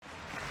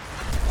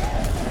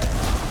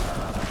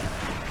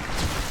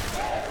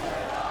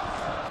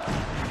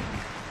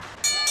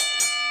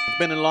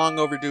been a long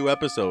overdue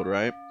episode,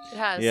 right? It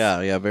has.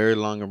 Yeah, very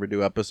long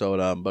overdue episode.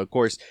 But of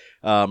course,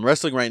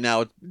 wrestling right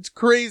now, it's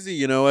crazy,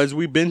 you know, as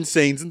we've been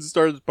saying since the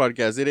start of this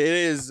podcast. It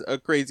is a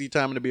crazy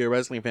time to be a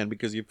wrestling fan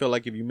because you feel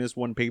like if you miss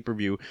one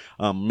pay-per-view,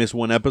 miss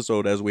one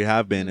episode as we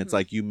have been, it's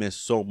like you miss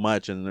so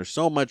much, and there's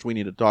so much we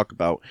need to talk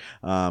about.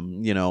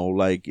 You know,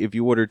 like if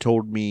you would have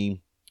told me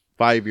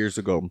 5 years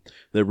ago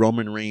that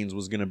Roman Reigns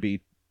was going to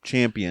be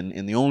champion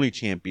and the only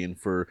champion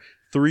for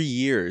 3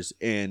 years,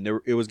 and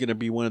it was going to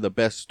be one of the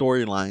best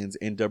storylines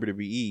in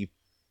WWE,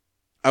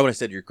 I would have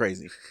said you're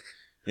crazy.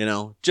 You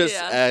know, just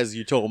as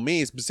you told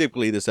me,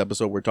 specifically this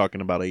episode, we're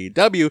talking about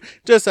AEW,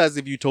 just as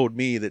if you told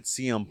me that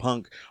CM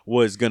Punk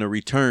was going to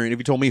return. If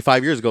you told me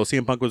 5 years ago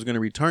CM Punk was going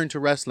to return to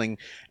wrestling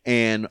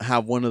and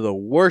have one of the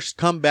worst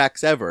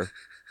comebacks ever,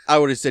 I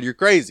would have said you're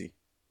crazy.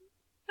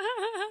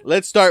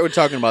 Let's start with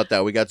talking about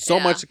that. We got so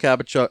much to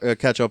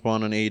catch up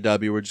on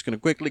AEW. We're just going to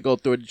quickly go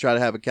through it to try to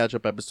have a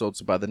catch-up episode.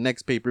 So by the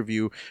next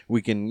pay-per-view,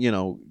 we can, you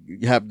know,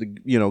 have the,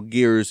 you know,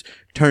 gears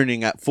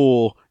turning at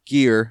full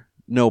gear.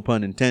 No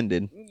pun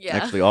intended. Yeah.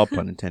 Actually, all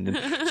pun intended.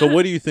 So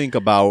what do you think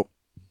about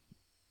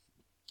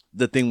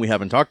the thing we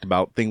haven't talked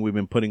about, thing we've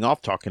been putting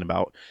off talking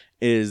about,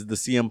 is the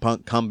CM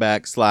Punk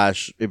comeback /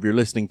 if you're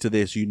listening to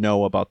this, you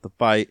know about the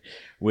fight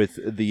with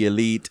the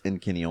Elite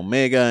and Kenny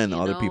Omega and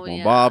other people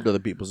involved, other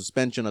people's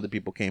suspension, other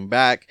people came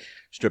back,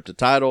 stripped the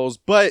titles,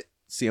 but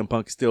CM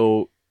Punk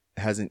still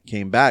hasn't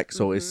came back.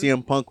 So is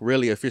CM Punk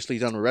really officially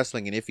done with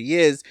wrestling? And if he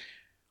is,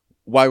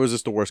 why was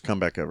this the worst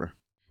comeback ever?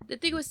 The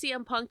thing with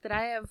CM Punk that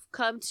I have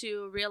come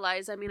to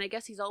realize, I mean, I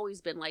guess he's always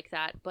been like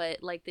that,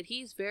 but like that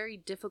he's very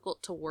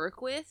difficult to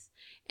work with,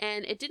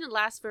 and it didn't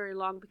last very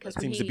long because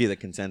that seems to be the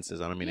consensus.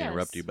 I don't mean to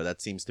interrupt you, but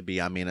that seems to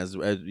be, I mean, as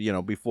you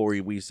know, before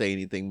we say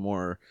anything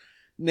more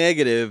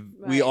negative,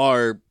 we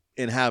are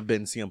and have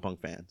been CM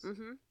Punk fans.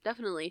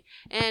 Definitely.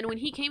 And when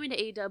he came into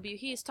AEW,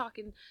 he is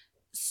talking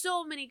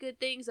so many good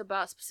things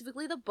about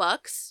specifically the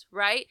Bucks,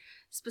 right?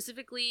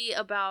 Specifically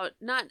about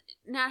not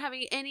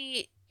having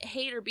any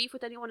hate or beef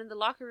with anyone in the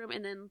locker room.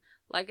 And then,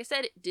 like I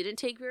said, it didn't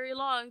take very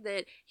long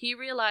that he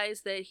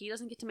realized that he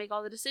doesn't get to make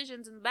all the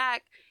decisions in the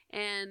back,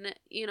 and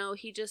you know,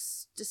 he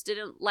just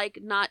didn't like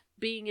not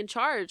being in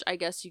charge, I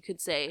guess you could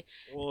say.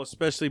 Well,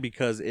 especially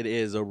because it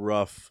is a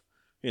rough,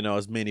 you know,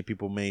 as many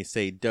people may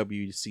say,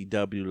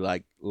 WCW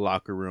like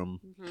locker room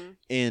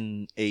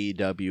in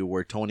AEW,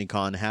 where Tony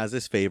Khan has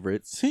his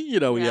favorites. You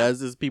know, he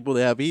has his people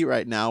that have heat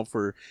right now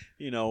for,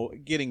 you know,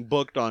 getting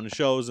booked on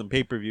shows and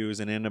pay-per-views,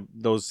 and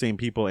those same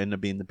people end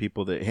up being the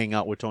people that hang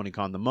out with Tony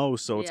Khan the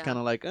most. So it's kind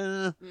of like,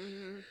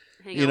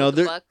 you know,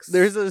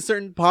 there's a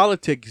certain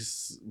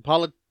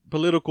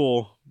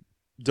political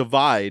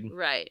divide,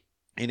 right,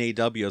 in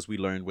AEW, as we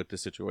learned with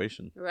this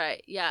situation.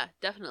 Right. Yeah.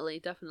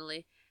 Definitely.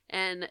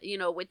 And, you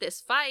know, with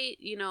this fight,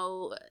 you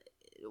know,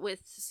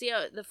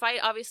 the fight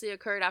obviously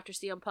occurred after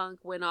CM Punk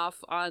went off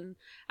on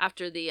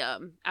after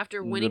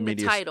winning the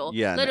title.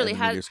 Yeah, literally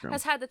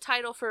has had the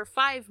title for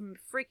 5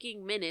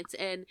 freaking minutes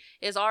and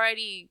is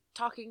already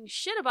talking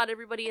shit about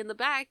everybody in the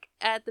back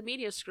at the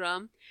media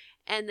scrum.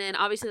 And then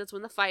obviously that's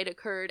when the fight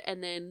occurred,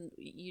 and then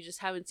you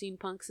just haven't seen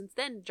Punk since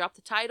then. Dropped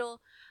the title.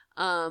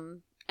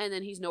 And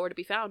then he's nowhere to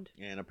be found.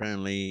 And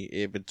apparently,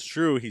 if it's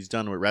true, he's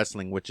done with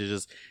wrestling, which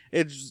is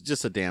it's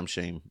just a damn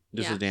shame.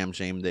 Just a damn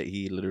shame that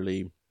he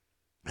literally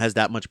has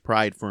that much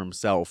pride for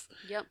himself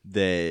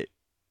that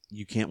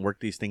you can't work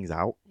these things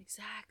out.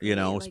 Exactly. You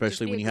know, like,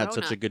 especially when you had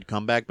such a good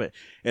comeback. But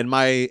and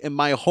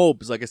my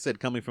hope is, like I said,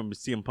 coming from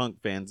CM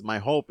Punk fans, my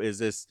hope is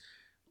this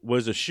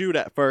was a shoot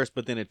at first,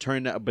 but then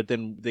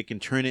they can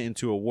turn it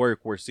into a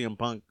work where CM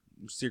Punk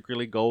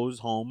secretly goes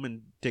home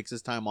and takes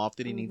his time off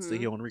that he needs to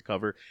heal and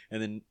recover,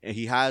 and then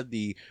he had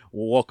the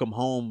welcome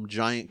home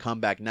giant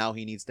comeback. Now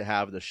he needs to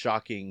have the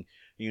shocking,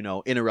 you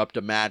know, interrupt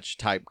a match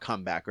type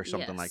comeback or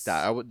something like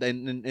that. I would,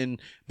 in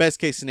best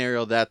case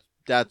scenario,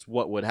 that's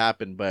what would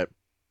happen. But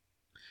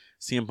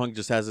CM Punk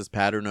just has this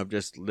pattern of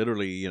just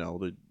literally, you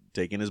know,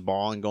 taking his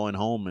ball and going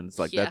home, and it's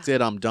like that's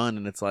it, I'm done.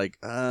 And it's like,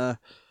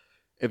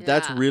 if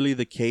that's really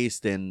the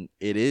case, then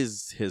it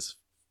is his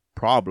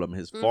problem,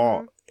 his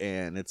fault.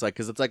 And it's like,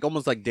 because it's like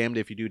almost like damned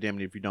if you do,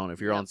 damned if you don't.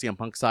 If you're on CM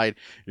Punk's side,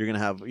 you're gonna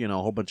have, you know,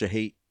 a whole bunch of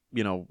hate,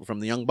 you know, from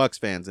the Young Bucks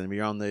fans, and if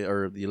you're on the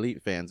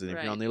Elite fans, and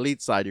if you're on the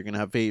Elite side, you're gonna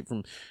have hate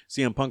from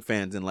CM Punk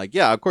fans. And like,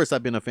 yeah, of course,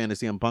 I've been a fan of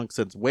CM Punk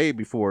since way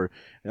before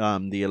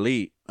the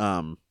Elite.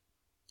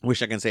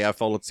 Wish I can say I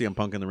followed CM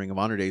Punk in the Ring of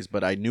Honor days,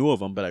 but I knew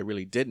of him, but I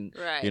really didn't.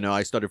 Right. You know,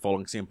 I started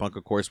following CM Punk,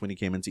 of course, when he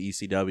came into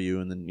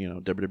ECW and then, you know,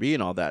 WWE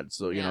and all that.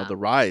 So, you know, the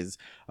rise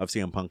of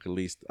CM Punk, at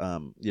least,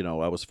 you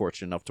know, I was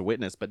fortunate enough to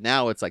witness. But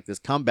now it's like this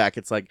comeback.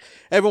 It's like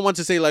everyone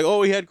wants to say, like,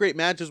 oh, he had great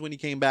matches when he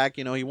came back.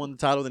 You know, he won the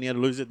title, then he had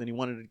to lose it, then he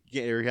wanted to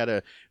get, or he had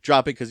to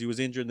drop it because he was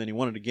injured, then he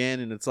won it again.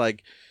 And it's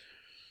like,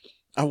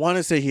 I want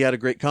to say he had a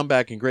great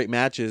comeback and great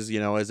matches, you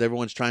know, as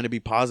everyone's trying to be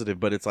positive,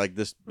 but it's like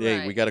this,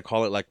 hey, we got to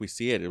call it like we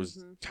see it. It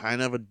was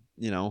kind of a,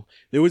 you know,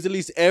 there was at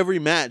least every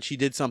match he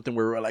did something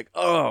where we're like,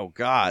 oh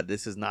God,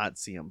 this is not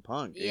CM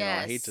Punk. You know,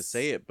 I hate to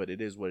say it, but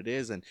it is what it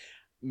is. And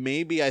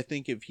maybe I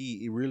think if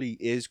he really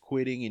is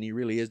quitting and he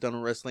really is done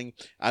with wrestling,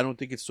 I don't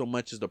think it's so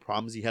much as the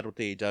problems he had with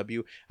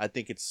AEW. I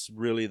think it's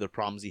really the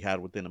problems he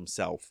had within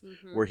himself,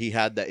 where he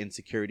had that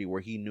insecurity,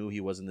 where he knew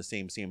he wasn't the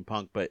same CM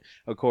Punk. But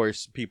of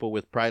course, people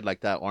with pride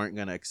like that aren't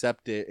gonna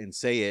accept it and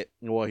say it.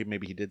 Well,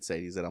 maybe he did say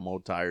it. He said I'm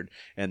old, tired,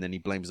 and then he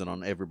blames it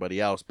on everybody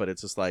else. But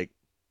it's just like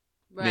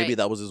Right. maybe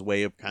that was his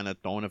way of kind of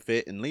throwing a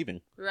fit and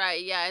leaving.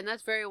 Right, yeah, and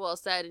that's very well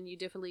said, and you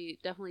definitely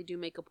do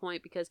make a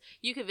point, because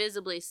you could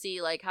visibly see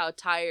like how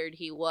tired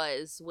he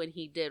was when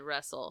he did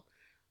wrestle.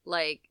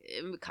 Like,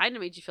 it kind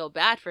of made you feel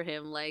bad for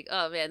him, like,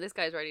 oh man, this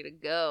guy's ready to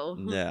go.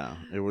 Yeah,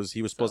 he was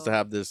supposed to So-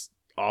 have this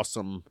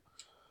awesome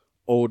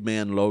old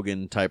man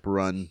Logan type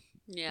run,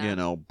 Yeah. you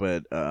know,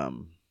 but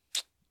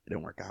it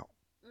didn't work out.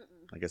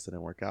 I guess it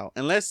didn't work out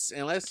unless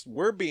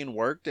we're being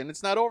worked and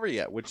it's not over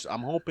yet, which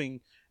I'm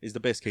hoping is the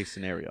best case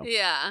scenario.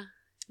 Yeah. You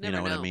Never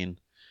know what I mean?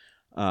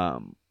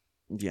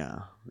 Yeah.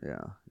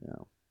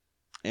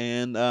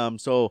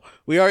 And so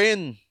we are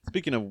in,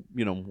 speaking of,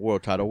 you know,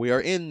 world title, we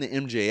are in the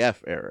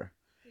MJF era.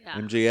 Yeah.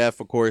 MJF,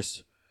 of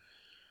course,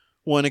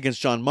 won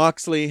against Jon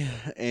Moxley,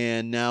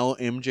 and now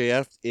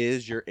MJF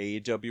is your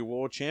AEW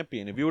World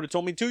Champion. If you would have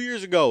told me 2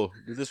 years ago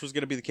that this was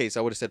going to be the case,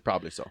 I would have said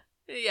probably so.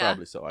 Yeah.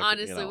 Probably so.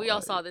 Honestly, we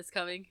all saw this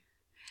coming.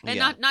 And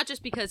yeah. not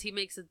just because he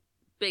makes a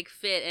big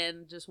fit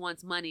and just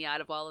wants money out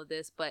of all of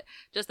this, but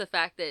just the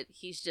fact that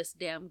he's just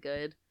damn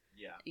good.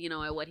 Yeah. You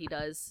know, at what he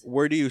does.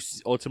 Where do you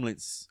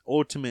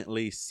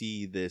ultimately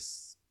see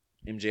this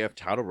MJF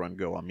title run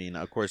go? I mean,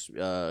 of course,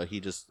 he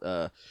just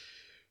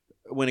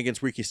went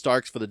against Ricky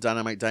Starks for the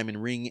Dynamite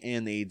Diamond Ring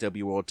and the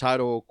AEW World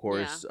Title. Of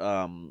course,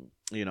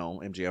 you know,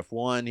 MJF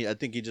won. I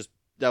think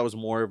that was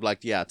more of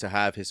like, to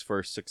have his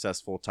first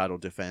successful title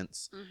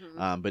defense.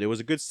 Mm-hmm. But it was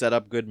a good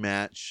setup, good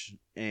match,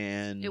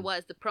 and It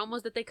was the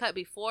promos that they cut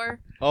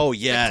before. Oh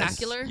yes,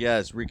 Spectacular.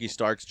 yes. Ricky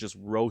Starks just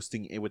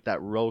roasting it with that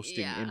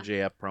roasting Yeah.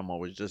 MJF promo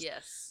was just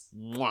Yes.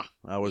 mwah.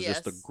 That was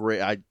just a Yes.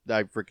 great. I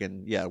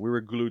freaking we were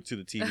glued to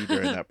the TV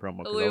during that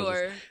promo. 'Cause We that was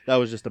were. that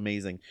was just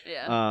amazing.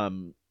 Yeah.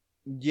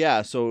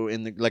 So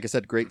like I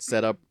said, great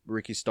setup.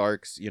 Ricky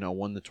Starks, you know,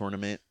 won the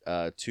tournament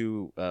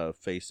to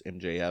face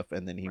MJF,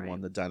 and then he Right.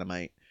 won the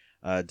Dynamite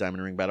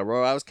Diamond Ring Battle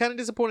Royal. I was kind of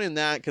disappointed in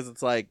that because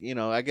it's like, you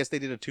know, I guess they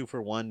did a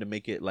 2-for-1 to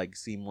make it like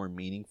seem more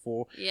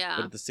meaningful. Yeah.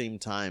 But at the same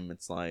time,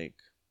 it's like,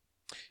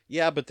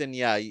 but then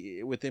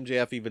with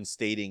MJF even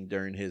stating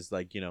during his,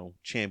 like, you know,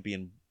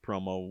 champion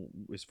promo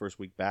his first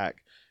week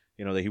back,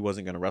 you know, that he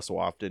wasn't going to wrestle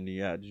often.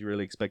 Yeah, did you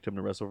really expect him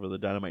to wrestle for the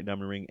Dynamite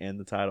Diamond Ring and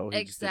the title? He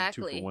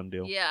Exactly. just did a 2-for-1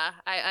 deal. Yeah,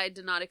 I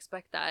did not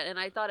expect that, and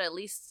I thought at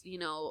least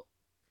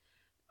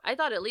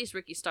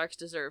Ricky Starks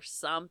deserved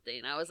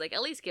something. I was like,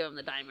 at least give him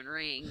the diamond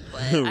ring.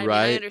 But I mean,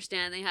 Right. I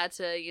understand they had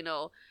to, you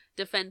know,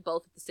 defend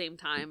both at the same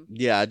time.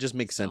 Yeah, it just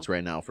makes So- sense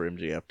right now for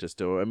MJF to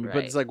still. I mean, but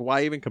Right. it's like,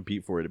 why even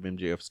compete for it if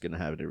MJF's going to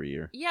have it every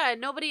year? Yeah,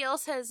 nobody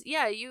else has.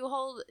 Yeah, you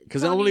hold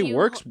Because it Tony, only you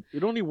works. hold-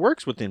 It only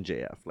works with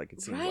MJF. Like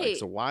it seems like. Right.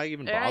 So why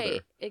even bother?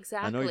 Right,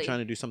 exactly. I know you're trying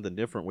to do something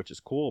different, which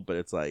is cool, but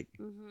it's like,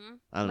 Mm-hmm.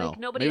 I don't Like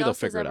know. nobody Maybe else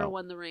they'll has figure it ever out.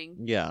 won the ring.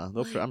 Yeah,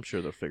 I'm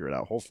sure they'll figure it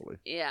out. Hopefully.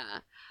 Yeah,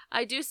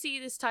 I do see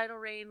this title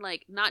reign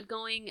like not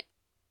going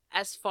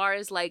as far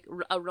as like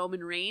a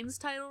Roman Reigns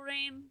title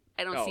reign.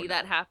 I don't Oh, see no.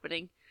 that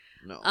happening.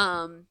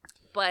 No.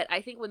 But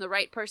I think when the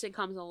right person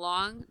comes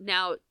along,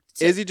 now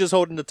Is he just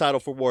holding the title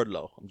for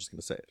Wardlow? I'm just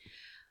gonna say it.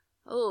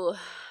 Oh,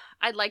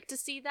 I'd like to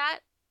see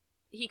that.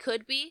 He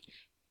could be,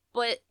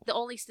 but the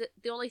only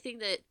thing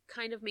that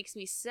kind of makes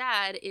me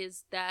sad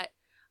is that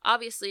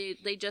obviously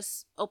they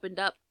just opened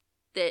up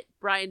that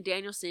Bryan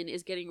Danielson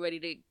is getting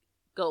ready to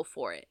go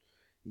for it,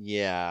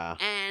 Yeah.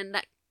 and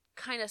that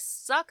kind of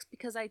sucks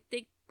because I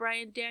think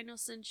Bryan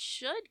Danielson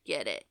should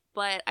get it,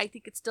 but I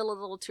think it's still a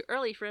little too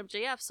early for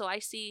MJF. So I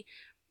see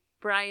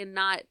Bryan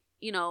not,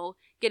 you know,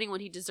 getting what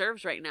he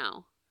deserves right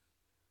now.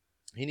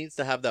 He needs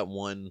to have that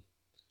one.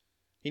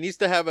 He needs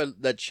to have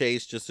that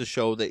chase just to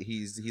show that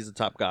he's a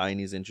top guy and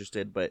he's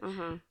interested. But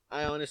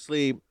I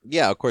honestly,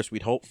 of course,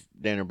 we'd hope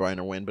Daniel Bryan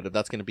to win. But if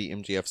that's going to be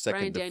MJF's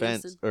second Bryan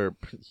defense,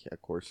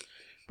 of course,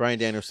 Bryan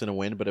Danielson to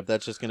win. But if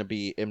that's just going to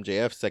be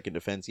MJF's second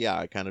defense,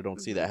 I kind of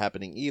don't see that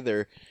happening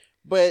either.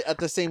 But at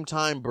the same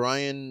time,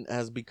 Bryan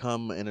has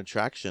become an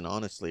attraction,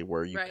 honestly,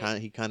 where he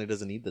kind of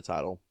doesn't need the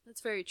title.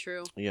 That's very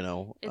true. You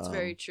know, It's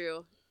very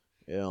true.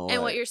 You know,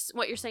 And what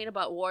you're saying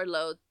about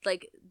Wardlow,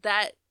 like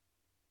that,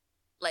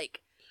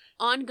 like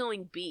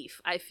ongoing beef,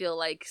 I feel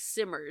like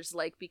simmers,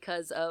 like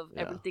because of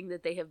everything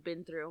that they have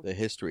been through. the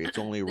history. It's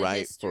only The right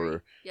history,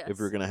 for yes. if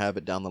we're gonna have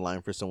it down the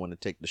line for someone to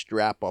take the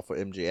strap off of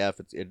MJF,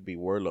 it'd be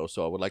Wardlow.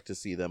 So I would like to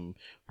see them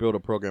build a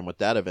program with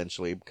that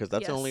eventually, because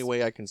that's the only Yes.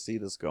 way I can see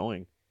this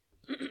going.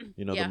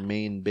 You know, Yeah. the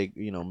main big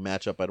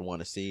matchup I'd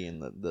want to see,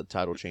 and the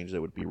title change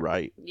that would be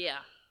right. Yeah.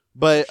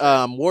 But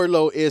Sure.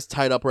 Wardlow is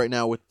tied up right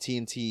now with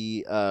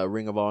TNT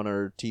Ring of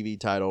Honor TV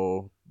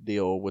title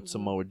deal with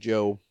Samoa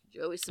Joe,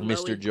 Joey Samoa.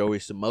 Mr. Joey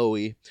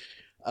Samoa.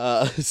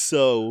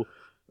 So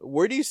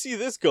where do you see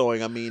this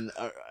going? I mean,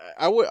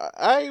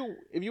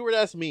 if you were to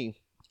ask me,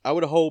 I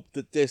would hope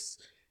that this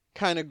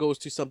kind of goes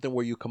to something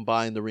where you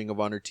combine the Ring of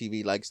Honor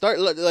TV. Like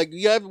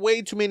you have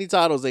way too many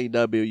titles.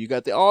 AEW, you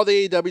got all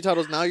the AEW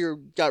titles. Now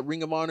got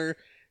Ring of Honor.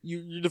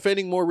 You're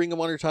defending more Ring of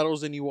Honor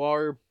titles than you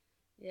are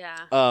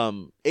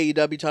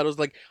AEW titles.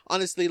 Like,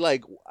 honestly,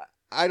 like,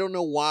 I don't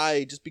know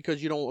why. Just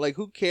because you don't like,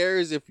 who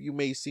cares if you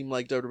may seem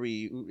like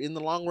WWE? In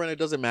the long run, it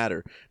doesn't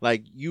matter.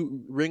 Like,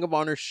 Ring of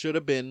Honor should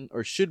have been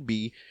or should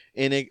be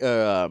in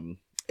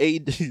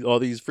all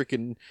these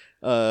freaking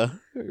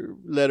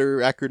letter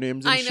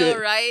acronyms and I know, shit.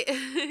 right?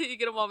 You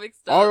get them all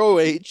mixed up.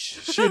 ROH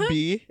should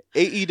be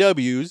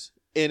AEW's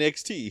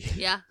NXT.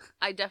 Yeah,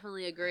 I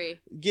definitely agree.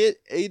 Get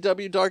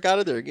AEW Dark out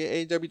of there.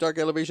 Get AEW Dark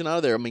Elevation out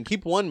of there. I mean,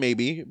 keep one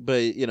maybe, but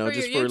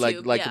just for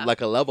YouTube,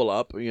 like a level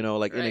up,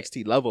 like right.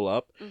 NXT level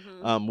up,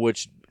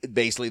 which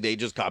basically they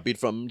just copied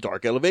from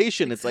Dark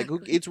Elevation. Exactly.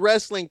 It's like, it's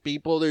wrestling,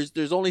 people.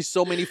 There's only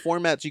so many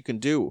formats you can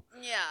do.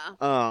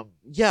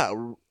 Yeah.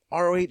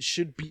 ROH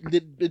should be.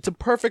 It's a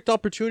perfect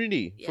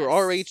opportunity for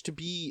ROH to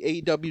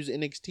be AEW's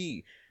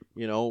NXT.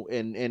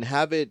 And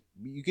have it.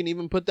 You can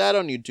even put that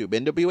on YouTube.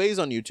 NWA's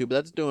on YouTube.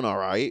 That's doing all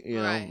right.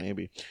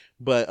 Maybe,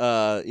 but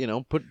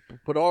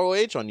put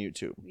ROH on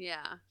YouTube.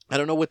 Yeah. I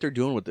don't know what they're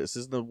doing with this.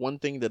 This is the one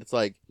thing that it's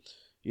like,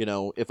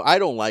 if I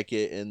don't like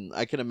it, and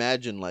I can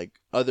imagine like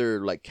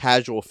other like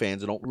casual fans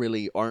that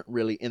aren't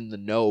really in the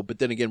know. But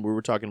then again, we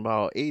were talking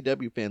about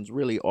AEW fans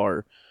really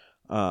are.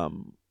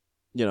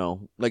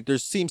 Like there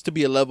seems to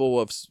be a level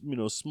of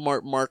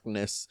smart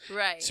markness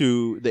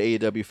to the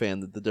AEW fan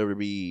that the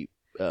WWE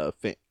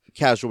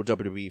casual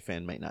WWE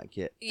fan might not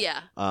get.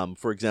 Yeah.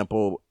 For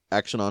example,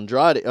 Action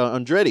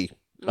Andretti.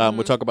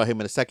 We'll talk about him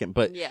in a second,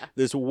 but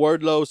this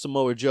Wardlow,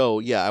 Samoa Joe.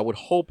 Yeah, I would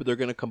hope they're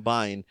gonna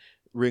combine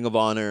Ring of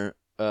Honor,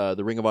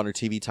 the Ring of Honor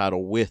TV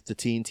title with the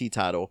TNT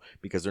title,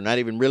 because they're not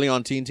even really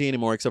on TNT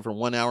anymore, except for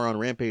 1 hour on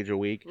Rampage a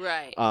week.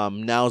 Right.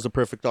 Now is a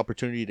perfect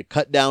opportunity to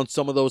cut down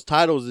some of those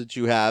titles that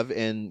you have,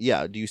 and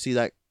do you see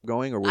that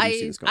going, or where do you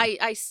see this going?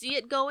 I see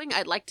it going.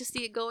 I'd like to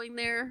see it going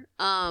there.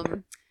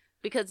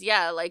 Because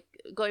like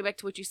going back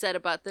to what you said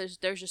about there's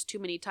just too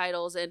many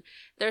titles, and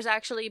there's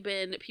actually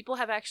been people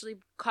have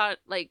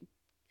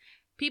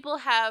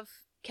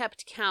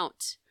kept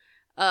count.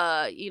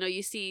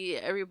 You see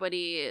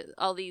everybody,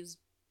 all these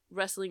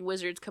wrestling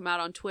wizards come out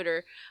on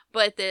Twitter,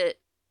 but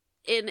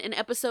in an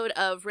episode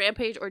of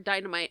Rampage or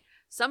Dynamite,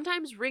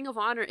 sometimes Ring of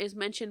Honor is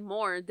mentioned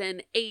more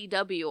than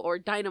AEW or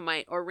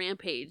Dynamite or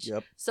Rampage.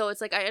 Yep. So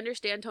it's like, I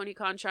understand Tony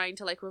Khan trying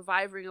to like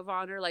revive Ring of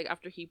Honor, like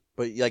after he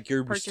But like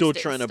you're still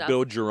trying to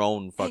build your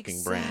own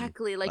fucking brand.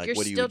 Exactly. Like you're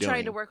still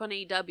trying to work on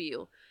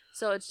AEW.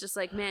 So it's just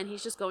like, man,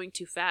 he's just going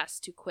too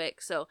fast, too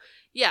quick. So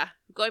yeah,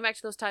 going back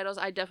to those titles,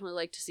 I definitely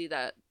like to see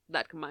that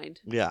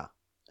combined. Yeah.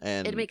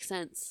 And it makes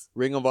sense.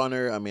 Ring of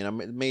Honor, I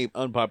mean,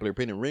 unpopular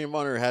opinion, Ring of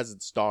Honor has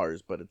its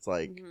stars, but it's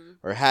like,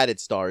 or had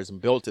its stars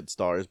and built its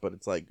stars, but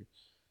it's like,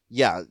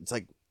 it's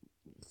like,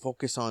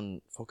 focus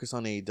on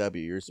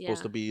AEW. You're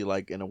supposed to be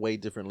like in a way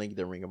different link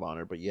than Ring of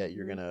Honor, but yet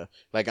you're gonna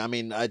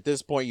at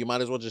this point you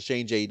might as well just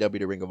change AEW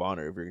to Ring of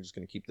Honor if you're just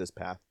gonna keep this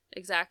path.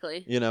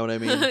 Exactly. You know what I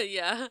mean?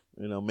 Yeah.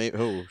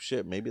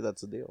 Maybe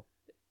that's the deal.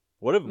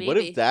 What if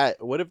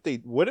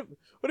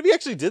he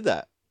actually did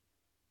that?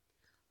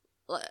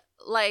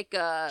 Like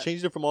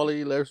changed it from All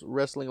Elite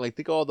Wrestling. Like,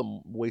 think of all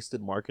the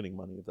wasted marketing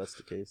money if that's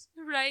the case.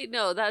 Right?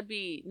 No, that'd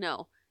be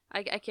no.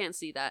 I can't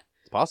see that.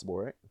 It's possible,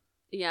 right?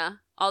 Yeah.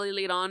 All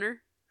Elite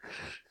Honor.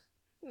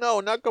 No,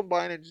 not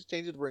combine it. Just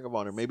change it to Ring of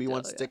Honor. Maybe he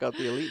wants to take out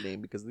the Elite name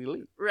because of the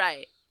Elite.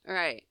 Right.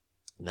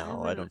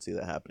 No, I don't see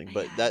that happening.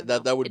 But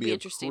that would be a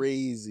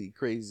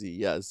crazy.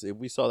 Yes, if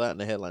we saw that in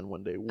the headline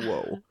one day,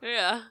 whoa.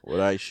 Yeah. Would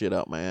I shit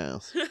out my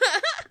ass?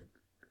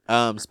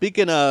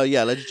 Speaking of,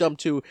 let's jump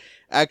to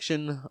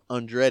Action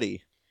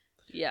Andretti.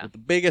 Yeah. With the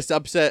biggest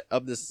upset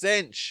of the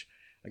cinch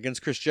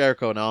against Chris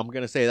Jericho. Now, I'm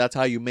going to say that's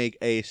how you make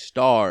a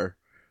star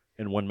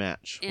in one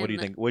match. What do you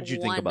think? What did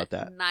you think about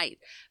that? Night.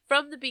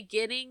 From the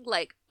beginning,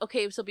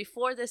 so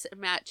before this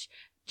match,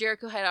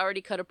 Jericho had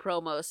already cut a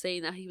promo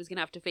saying that he was going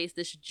to have to face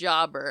this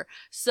jobber.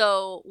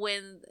 So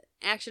when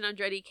Action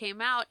Andretti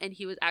came out and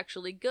he was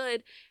actually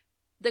good,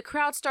 the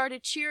crowd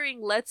started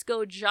cheering, "Let's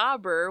go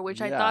jobber,"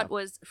 which I thought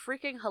was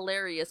freaking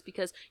hilarious,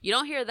 because you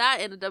don't hear that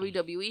in a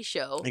WWE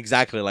show.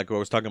 Exactly, like I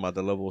was talking about,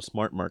 the level of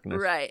smart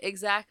markness. Right,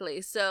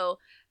 exactly. So,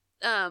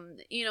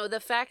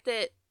 the fact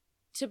that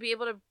to be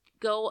able to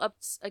go up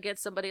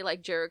against somebody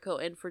like Jericho,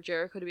 and for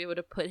Jericho to be able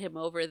to put him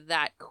over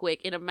that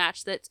quick in a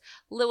match that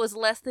was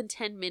less than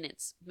 10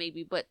 minutes,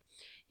 maybe, but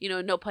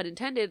no pun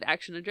intended,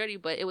 Action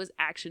Andretti, but it was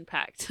action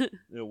packed.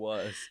 It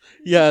was.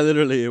 Yeah,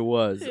 literally it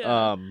was.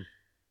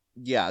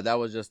 Yeah. That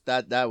was just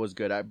that was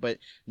good. But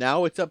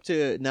now it's up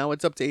to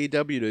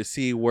AEW to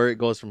see where it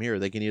goes from here.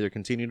 They can either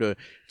continue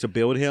to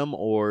build him,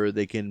 or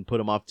they can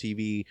put him off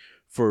TV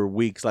for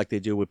weeks like they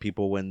do with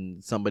people when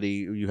somebody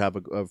you have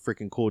a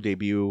freaking cool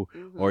debut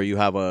Mhm. or you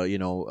have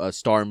a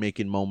star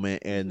making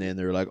moment and then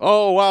they're like,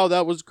 oh wow,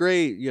 that was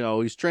great,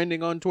 he's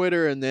trending on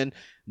Twitter, and then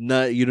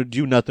you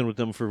do nothing with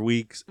them for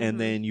weeks, and Mhm.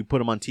 then you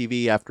put him on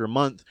TV after a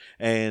month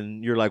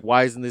and you're like,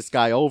 why isn't this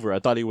guy over? I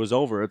thought he was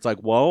over. It's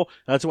like, well,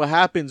 that's what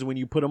happens when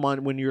you put him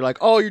on, when you're like,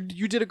 oh,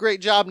 you did a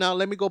great job, now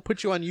let me go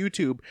put you on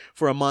YouTube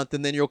for a month,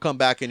 and then you'll come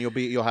back and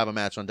you'll have a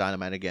match on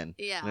Dynamite again.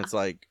 Yeah. And it's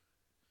like,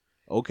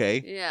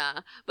 okay.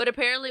 Yeah, but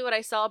apparently what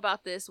I saw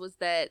about this was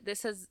that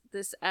this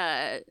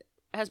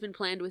has been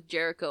planned with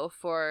Jericho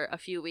for a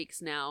few weeks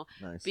now.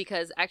 Nice.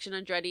 Because Action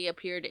Andretti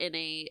appeared in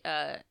a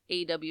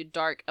AEW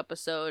Dark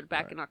episode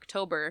back in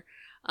October,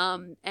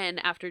 and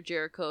after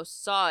Jericho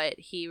saw it,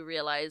 he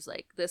realized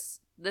like this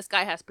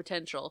guy has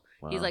potential.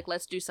 Wow. He's like,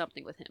 let's do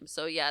something with him.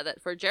 So yeah,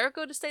 that for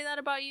Jericho to say that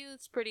about you,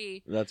 it's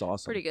that's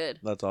awesome. pretty good.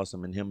 That's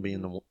awesome, and him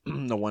being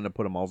the one to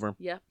put him over.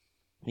 Yeah.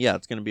 Yeah,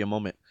 it's gonna be a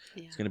moment.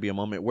 Yeah. It's gonna be a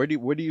moment. Where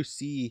do you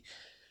see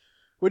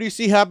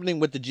happening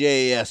with the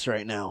JAS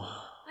right now?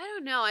 I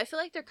don't know. I feel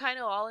like they're kind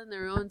of all in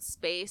their own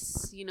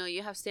space.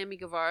 You have Sammy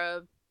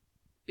Guevara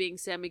being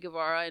Sammy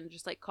Guevara and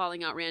just like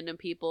calling out random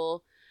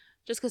people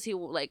just because he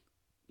like,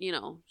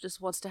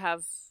 just wants to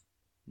have,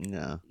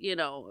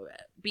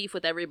 beef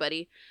with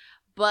everybody.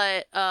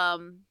 But,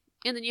 and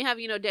then you have,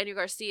 Daniel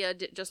Garcia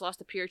just lost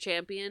the pure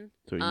champion.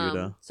 To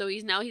Yuta. So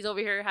he's over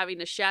here having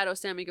to shadow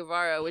Sammy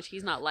Guevara, which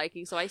he's not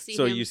liking. So I see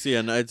So him. you see,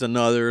 it's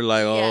another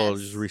like, Yes.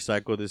 just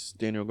recycle this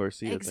Daniel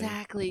Garcia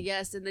Exactly,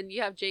 yes. And then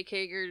you have Jake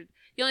Hager.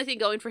 The only thing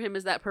going for him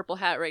is that purple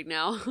hat right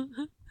now.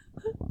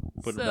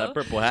 Put that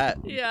purple hat.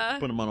 Yeah.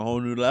 Put him on a whole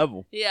new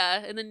level.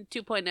 Yeah, and then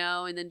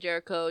 2.0, and then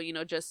Jericho,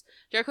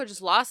 Jericho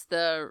just lost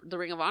the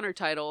Ring of Honor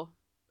title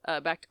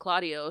back to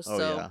Claudio. So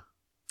Oh, yeah.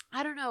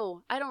 I don't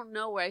know. I don't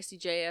know where I see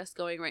JS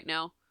going right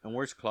now. And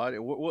where's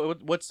Claudio?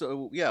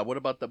 What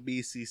about the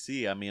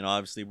BCC? I mean,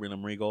 obviously,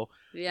 William Regal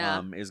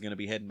is going to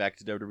be heading back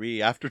to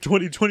WWE after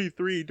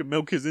 2023 to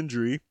milk his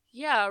injury.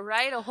 Yeah,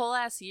 right? A whole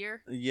ass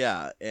year.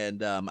 Yeah, and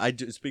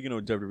speaking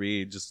of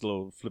WWE, just a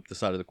little flip the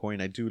side of the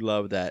coin, I do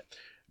love that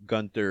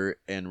Gunther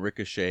and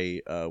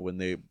Ricochet, when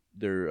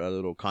their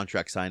little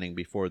contract signing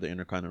before the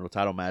Intercontinental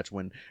title match,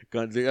 when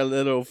a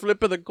little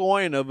flip of the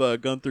coin of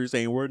Gunther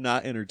saying, we're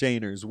not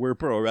entertainers, we're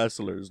pro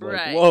wrestlers. Like,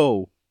 Right.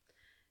 whoa.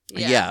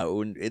 Yeah.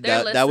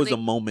 That was a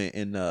listening. moment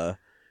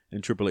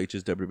in Triple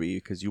H's WWE,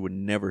 because you would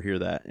never hear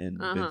that in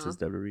Vince's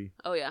WWE.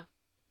 Oh, yeah.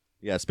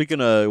 Yeah, speaking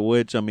of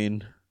which, I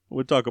mean,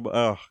 we'll talk about,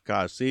 oh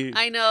gosh, see,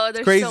 I know,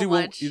 there's crazy so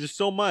much. there's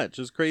so much.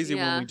 It's crazy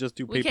when we just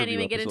do We pay-per-view can't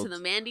even get into episodes.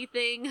 the Mandy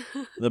thing.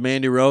 The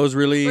Mandy Rose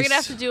release. We're gonna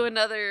have to do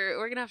another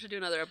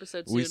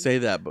episode soon. We say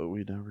that, but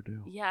we never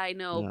do. Yeah, I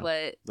know, Yeah.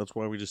 but That's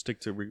why we just stick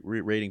to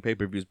rating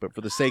pay-per-views. But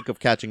for the sake of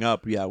catching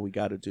up, yeah, we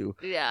got to do.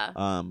 yeah.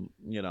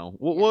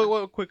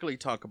 We'll quickly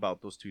talk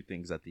about those two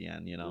things at the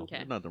end. Okay.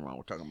 There's nothing wrong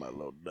with talking about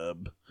low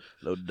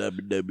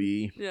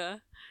WWE. Yeah.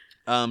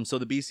 So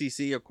the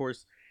BCC, of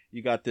course,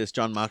 you got this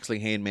Jon Moxley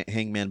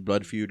Hangman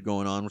blood feud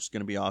going on, which is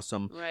gonna be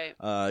awesome. Right.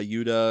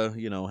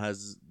 Yuta,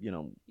 has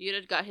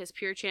Yuta got his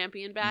pure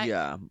champion back.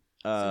 yeah.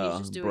 So he's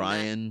just doing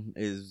Brian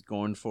is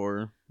going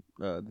for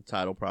the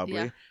title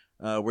probably.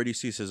 Where do you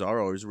see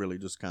Cesaro? Is really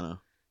just kind of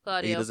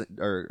Claudio. he doesn't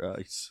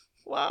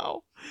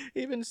wow.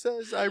 Even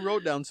says I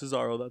wrote down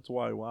Cesaro. That's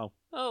why. Wow.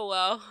 Oh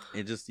wow.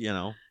 It just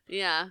Yeah.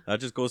 that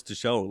just goes to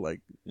show like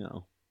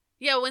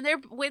Yeah, when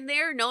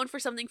they're known for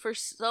something for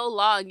so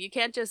long, you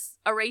can't just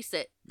erase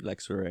it. like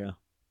Saraya.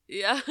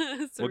 Yeah.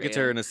 We'll get to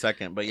her in a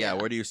second, but yeah, Yeah.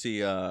 where do you see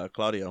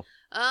Claudio?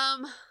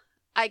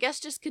 I guess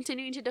just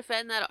continuing to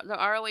defend the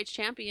ROH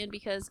champion,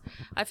 because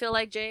I feel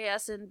like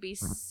JAS and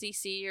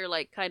BCC are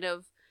like kind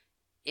of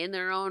in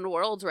their own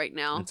worlds right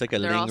now. It's like a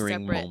They're all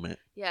lingering separate. moment.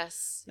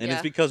 Yes. And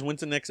it's because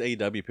when's the next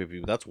AEW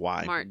pay-per-view? That's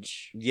why.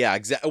 March. Yeah,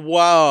 exactly.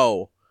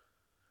 Whoa.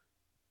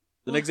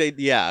 The next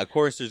of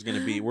course there's going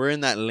to be, we're in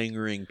that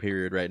lingering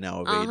period right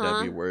now of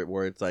AEW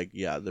where it's like,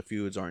 the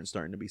feuds aren't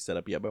starting to be set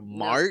up yet. But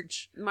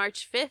March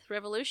 5th,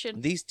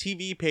 Revolution. These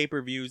TV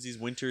pay-per-views, these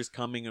winters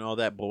coming and all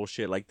that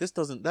bullshit, like this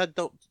doesn't work.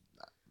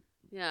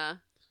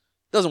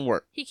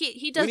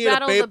 He does need a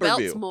Battle of the Belts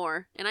pay-per-view.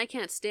 more, and I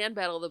can't stand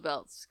Battle of the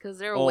Belts because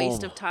they're a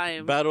waste of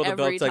time. Battle of the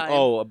every Belts,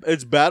 time.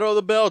 it's Battle of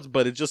the Belts,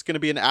 but it's just going to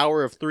be an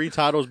hour of 3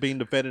 titles being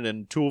defended,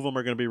 and 2 of them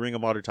are going to be Ring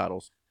of Honor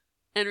titles.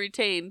 And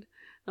retained.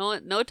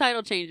 No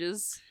title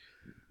changes.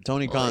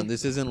 Tony Boy. Khan,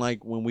 this isn't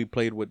like when we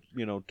played with,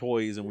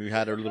 toys and we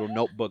had our little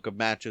notebook of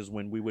matches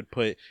when we would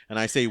put, and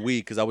I say we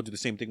because I would do the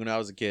same thing when I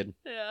was a kid.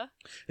 Yeah.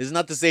 It's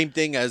not the same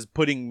thing as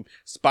putting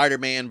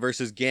Spider-Man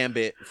versus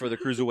Gambit for the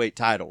Cruiserweight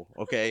title,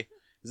 okay?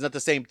 It's not the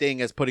same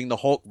thing as putting the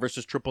Hulk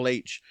versus Triple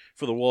H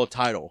for the world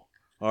title,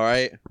 all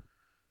right?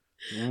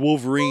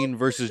 Wolverine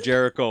versus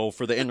Jericho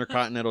for the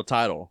Intercontinental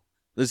title.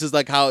 This is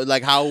like how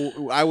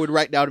I would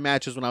write down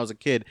matches when I was a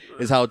kid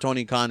is how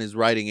Tony Khan is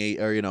writing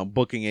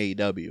booking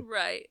AEW.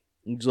 Right.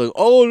 It's like,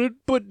 oh, let's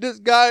put this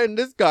guy and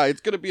this guy. It's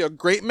going to be a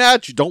great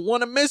match. You don't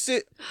want to miss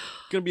it.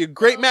 It's going to be a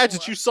great match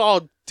that you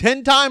saw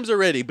 10 times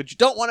already, but you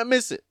don't want to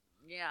miss it.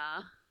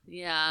 Yeah.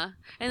 Yeah.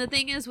 And the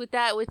thing is with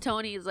that, with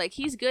Tony, is like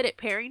he's good at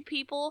pairing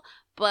people,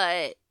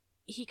 but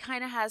he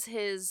kind of has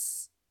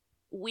his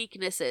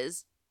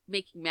weaknesses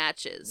making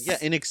matches. Yeah,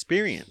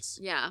 inexperience.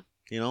 Yeah,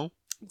 You know,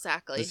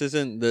 exactly. this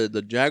isn't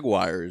the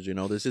Jaguars. You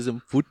know, this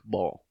isn't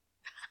football.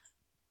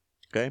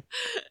 Okay,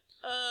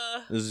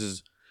 this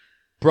is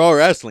pro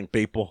wrestling,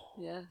 people.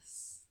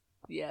 Yes.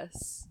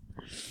 Yes.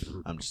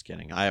 I'm just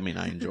kidding. I mean,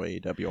 I enjoy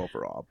AEW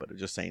overall, but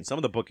just saying, some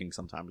of the bookings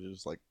sometimes are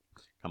just like,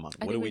 come on,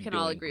 I what are think we we can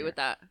doing all agree here? with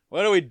that.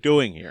 What are we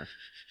doing here?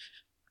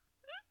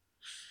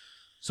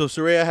 So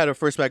Saraya had her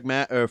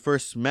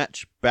first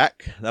match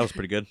back. That was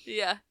pretty good.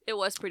 Yeah, it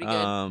was pretty good.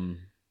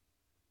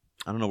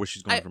 I don't know where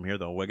she's going from here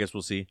though. I guess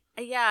we'll see.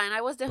 Yeah, and I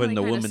was Putting definitely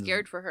the kind of women's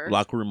scared for her.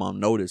 Locker room on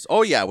notice.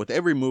 Oh yeah, with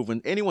every move,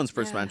 when anyone's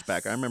first match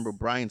back. I Yes. remember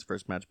Brian's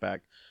first match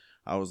back.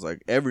 I was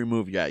like, every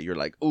move, yeah, you're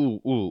like, ooh,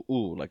 ooh,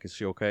 ooh. Like, is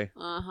she okay?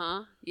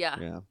 Uh-huh. Yeah,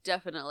 Yeah.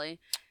 definitely.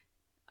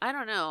 I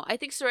don't know. I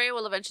think Saraya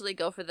will eventually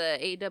go for the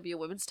AEW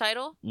women's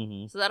title.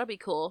 Mm-hmm. So that'll be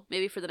cool.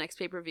 Maybe for the next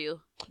pay-per-view,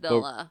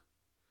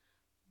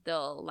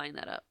 they'll line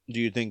that up. Do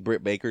you think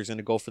Britt Baker's going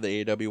to go for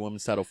the AEW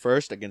Women's title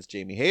first against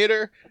Jamie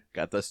Hayter?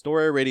 Got the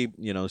story already,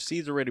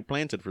 seeds already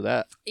planted for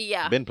that.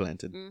 Yeah. Been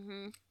planted.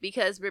 Mm-hmm.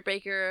 Because Britt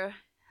Baker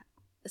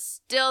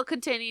still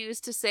continues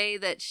to say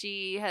that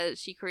she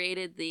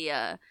created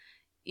the,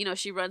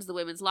 she runs the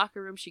women's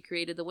locker room. She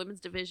created the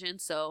women's division.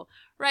 So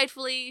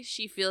rightfully,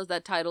 she feels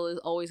that title is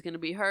always going to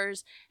be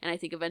hers. And I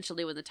think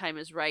eventually when the time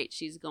is right,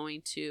 she's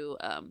going to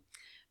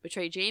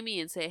betray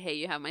Jamie and say, hey,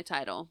 you have my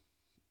title.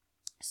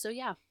 So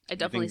yeah, I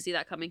definitely see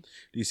that coming.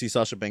 Do you see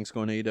Sasha Banks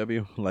going to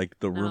AEW? Like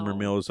the rumor No.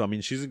 mills. I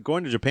mean, she's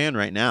going to Japan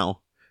right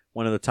now.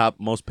 One of the top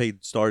most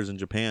paid stars in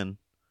Japan.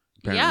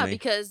 Apparently. Yeah,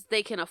 because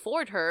they can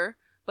afford her.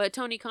 But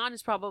Tony Khan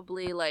is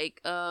probably like,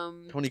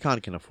 Tony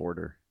Khan can afford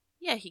her.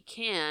 yeah, he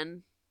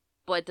can,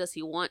 but does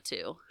he want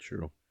to?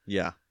 True.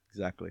 Yeah,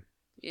 exactly.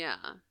 Yeah.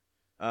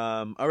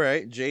 All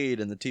right,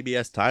 Jade and the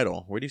TBS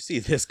title. Where do you see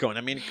this going?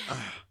 I mean,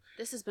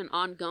 This has been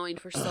ongoing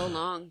for so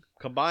long.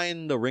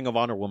 combine the Ring of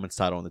Honor Women's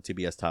title and the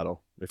TBS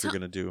title if you're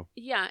gonna do.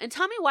 Yeah, and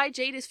tell me why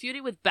Jade is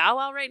feuding with Bow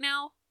Wow right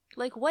now.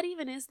 Like, what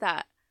even is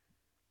that?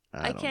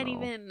 I don't can't know.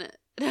 even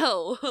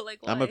know. Like,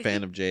 why? I'm a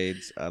fan of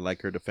Jade's. I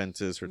like her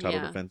defenses. Her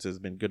title Yeah. defenses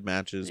been good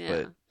matches,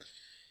 Yeah. but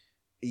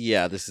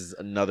yeah, this is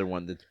another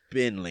one that's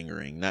been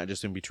lingering, not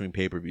just in between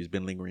pay-per-views,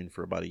 been lingering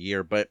for about a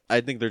year. But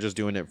I think they're just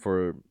doing it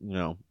for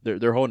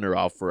they're holding her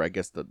off for I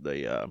guess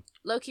the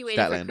Low-key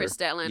waiting for Statlander. Chris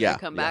Statlander Yeah, to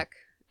come yeah. back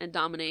and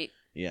dominate.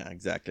 yeah,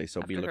 exactly.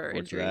 So be After looking her forward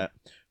injury. to that.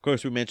 Of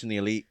course, we mentioned the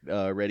Elite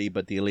already,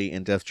 but the Elite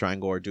and Death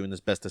Triangle are doing this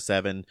best of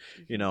 7,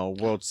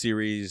 World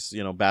Series,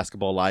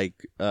 basketball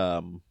like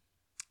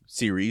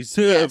series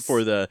Yes.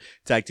 for the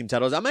tag team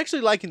titles. I'm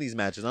actually liking these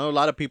matches. I know a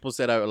lot of people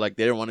said they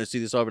didn't want to see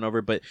this over and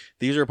over, but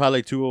these are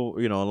probably two,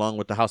 along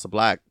with the House of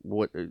Black,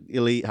 what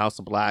Elite, House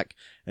of Black,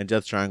 and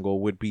Death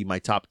Triangle would be my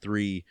top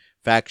 3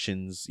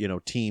 factions,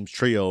 teams,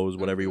 trios,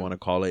 whatever you want to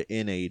call it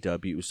in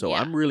AEW. So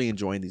Yeah. I'm really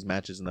enjoying these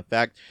matches, and the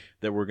fact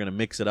that we're gonna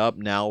mix it up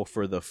now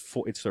for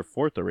it's their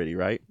 4th already,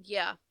 right?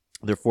 Yeah.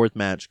 Their 4th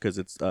match because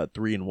it's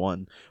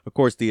 3-1. Of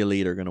course, the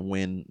Elite are gonna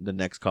win the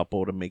next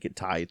couple to make it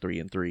tie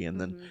 3-3,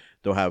 and then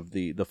they'll have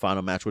the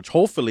final match, which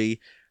hopefully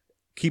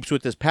keeps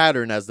with this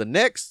pattern as the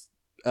next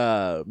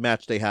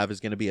match they have is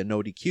going to be a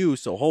no DQ.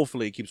 So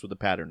hopefully it keeps with the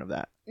pattern of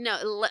that.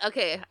 No,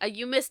 okay,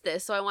 you missed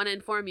this, so I want to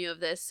inform you of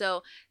this.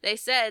 So they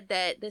said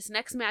that this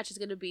next match is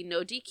going to be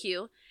no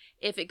DQ.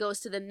 If it goes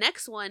to the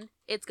next one,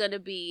 it's going to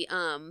be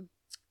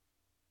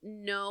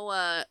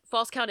no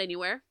false count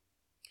anywhere.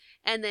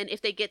 And then if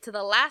they get to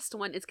the last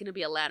one, it's going to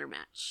be a ladder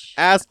match.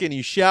 Ask and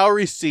you shall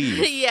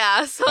receive.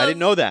 Yeah. So I didn't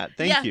know that.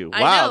 Thank Yeah, you.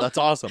 I Wow, know. that's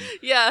awesome.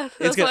 Yeah. It's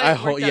That's gonna. why I it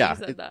hope. worked out Yeah,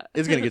 you said that.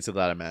 it's gonna get to the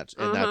ladder match,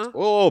 and Uh-huh. that's.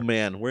 Oh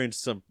man, we're in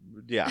some.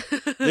 Yeah,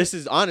 this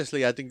is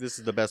honestly. I think this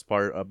is the best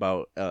part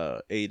about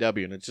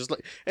AEW, and it's just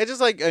like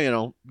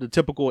the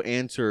typical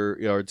answer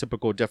or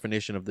typical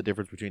definition of the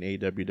difference between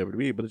AEW and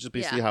WWE. But it's just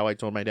basically Yeah. how I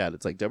told my dad.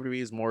 It's like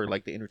WWE is more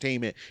like the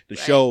entertainment, the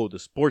Right. show, the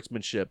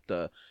sportsmanship,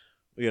 the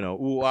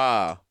ooh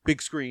ah,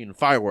 big screen,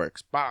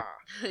 fireworks, bah.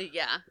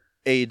 Yeah.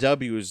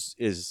 AEW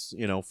is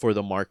for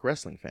the Mark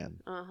wrestling fan.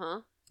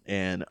 Uh-huh.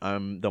 And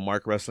the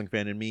Mark wrestling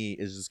fan in me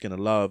is just gonna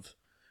love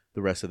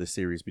the rest of the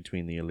series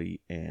between the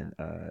Elite and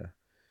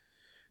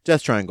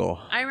Death Triangle.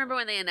 I remember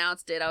when they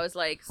announced it, I was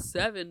like,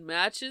 7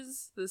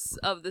 matches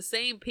of the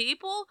same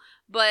people?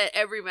 But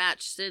every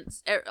match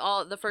since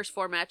all the first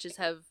 4 matches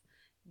have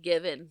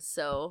given,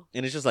 so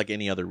And it's just like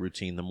any other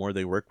routine. The more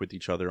they work with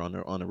each other on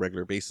a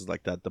regular basis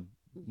like that, the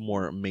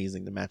more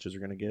amazing the matches are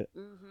gonna get.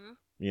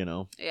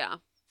 Yeah.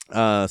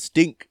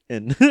 Stink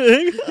and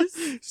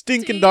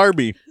Stink and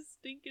Darby.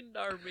 Stinking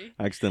Darby.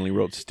 I accidentally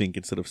wrote Stink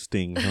instead of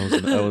Sting.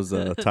 I was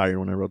tired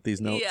when I wrote these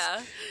notes.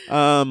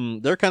 Yeah.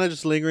 They're kind of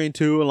just lingering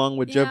too, along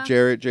with Yeah. Jeff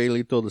Jarrett, Jay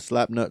Lethal, the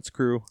Slapnuts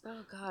crew.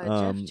 Oh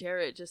god, Jeff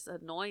Jarrett just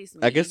annoys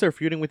me. I guess they're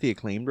feuding with the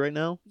Acclaimed right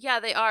now. Yeah,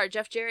 they are.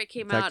 Jeff Jarrett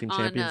came Tag out team on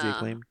champions, the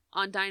Acclaimed.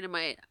 on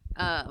Dynamite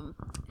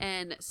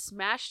and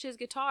smashed his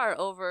guitar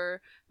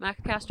over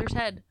Macacaster's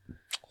head.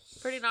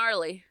 Pretty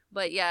gnarly.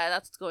 But yeah,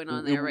 that's what's going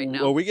on there right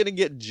now. Are we gonna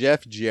get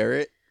Jeff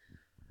Jarrett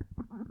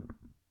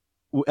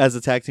as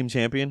a tag team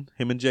champion.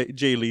 Him and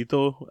Jay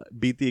Lethal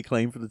beat the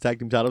Acclaim for the tag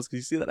team titles. Can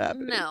you see that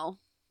happening? No.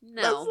 That's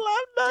No.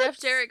 nuts. Jeff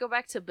Jarrett, go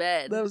back to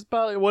bed. That was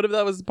probably, what if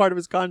that was part of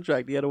his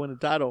contract? He had to win a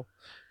title,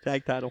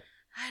 tag title.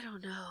 I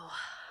don't know.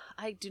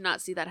 I do not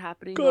see that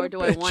happening, Go nor to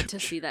do I bed, want Jim.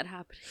 to see that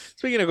happening.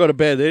 Speaking of go to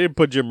bed, they didn't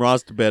put Jim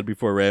Ross to bed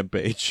before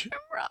Rampage.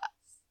 Ross.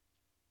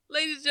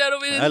 Ladies and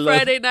gentlemen, I it's love-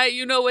 Friday night.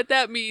 You know what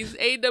that means.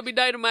 AEW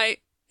Dynamite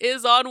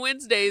is on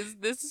Wednesdays.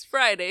 This is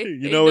Friday.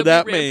 You know what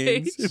that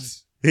Rampage. means?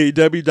 It's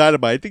AEW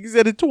Dynamite. I think he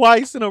said it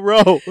twice in a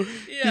row. Yeah.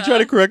 He tried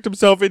to correct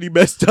himself and he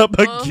messed up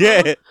Uh-huh.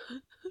 again.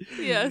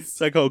 Yes.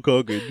 It's like Hulk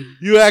Hogan.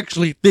 You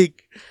actually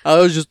think I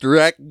was just the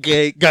right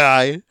gay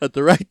guy at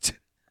the right time?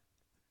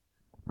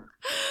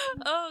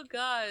 Oh,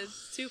 God.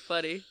 It's too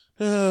funny.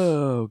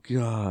 Oh,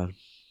 God.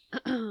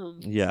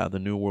 Yeah, the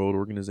New World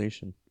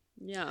Organization.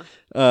 Yeah.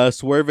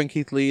 Swerve and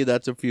Keith Lee,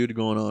 that's a feud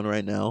going on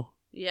right now.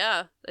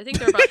 Yeah. I think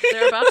they're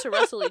about to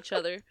wrestle each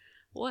other.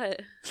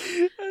 What?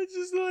 It's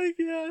just like,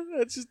 yeah,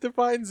 that just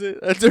defines it.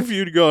 That's a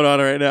feud going on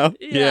right now.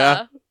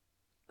 Yeah.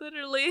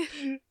 Literally.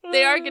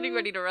 They are getting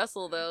ready to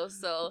wrestle, though,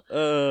 so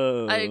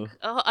I'm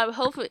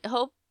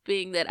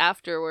hoping that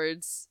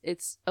afterwards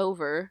it's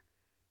over,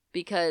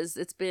 because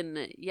it's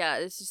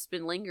just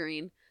been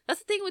lingering. That's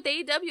the thing with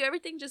AEW,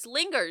 everything just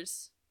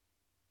lingers.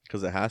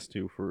 Because it has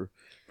to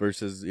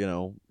versus,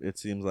 it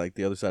seems like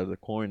the other side of the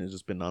coin has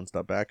just been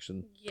nonstop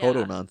action. Yeah.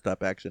 Total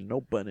nonstop action.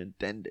 No pun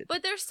intended.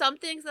 But there's some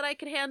things that I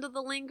could handle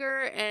the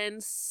linger,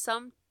 and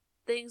some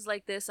things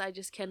like this I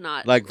just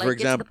cannot. Like, for get to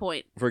example- the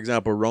point. For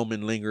example,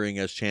 Roman lingering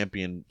as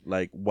champion,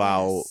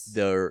 while Yes.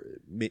 they're,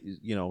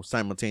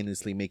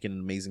 simultaneously making an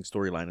amazing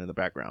storyline in the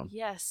background.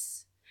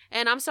 Yes.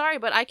 And I'm sorry,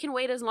 but I can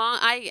wait as long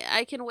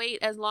I can wait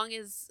as long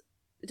as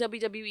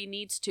WWE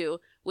needs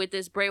to with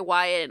this Bray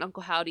Wyatt and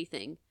Uncle Howdy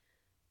thing.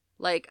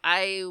 Like,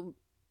 I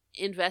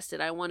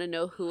invested. I want to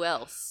know who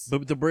else.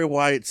 But the Bray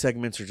Wyatt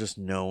segments are just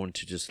known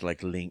to just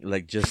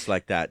just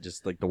like that,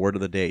 just like the word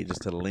of the day,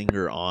 just to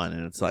linger on.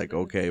 And it's like,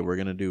 okay, we're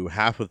gonna do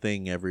half a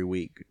thing every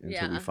week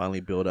until we Yeah. finally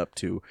build up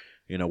to,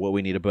 what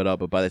we need to build up.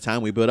 But by the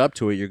time we build up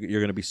to it,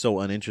 you're gonna be so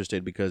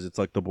uninterested, because it's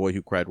like the boy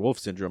who cried wolf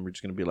syndrome. You're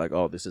just gonna be like,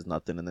 oh, this is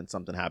nothing, and then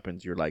something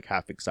happens. You're like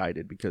half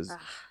excited because Ah,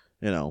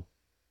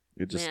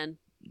 you're just man.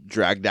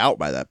 dragged out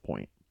by that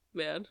point.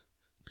 Man.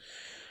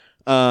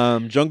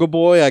 Jungle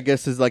Boy, I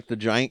guess, is like the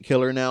giant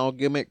killer now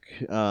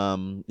gimmick.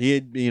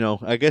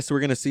 I guess we're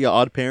gonna see an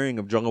odd pairing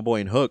of Jungle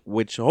Boy and Hook,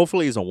 which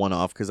hopefully is a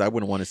one-off, because I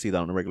wouldn't want to see that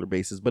on a regular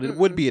basis, but it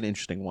would be an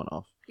interesting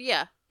one-off.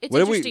 Yeah. It's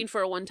What if we- interesting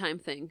for a one-time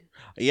thing.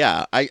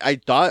 Yeah, I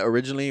thought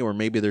originally, or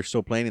maybe they're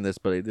still planning this,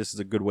 but this is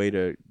a good way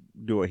to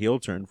do a heel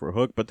turn for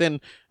Hook. But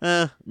then,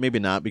 maybe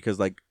not, because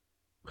like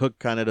Hook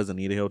kind of doesn't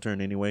need a heel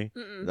turn anyway.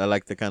 Mm-mm. I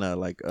like the kind of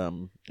like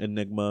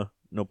enigma,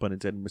 no pun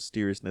intended,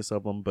 mysteriousness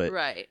of them, but.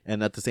 Right.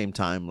 And at the same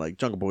time, like,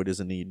 Jungle Boy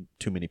doesn't need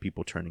too many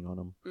people turning on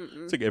him.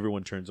 Mm-mm. It's like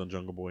everyone turns on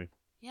Jungle Boy.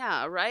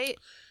 Yeah, right?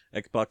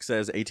 Xbox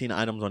says 18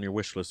 items on your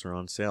wish list are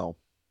on sale.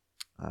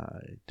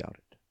 I doubt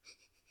it.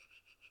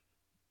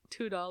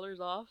 $2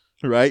 off.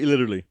 Right?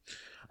 Literally.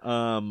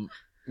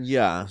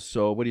 Yeah,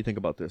 so what do you think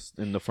about this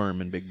in the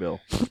firm and Big Bill?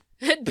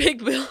 And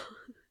Big Bill.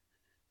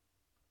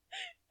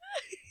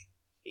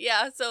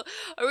 Yeah, so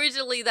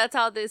originally that's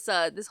how this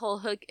whole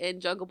Hook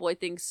and Jungle Boy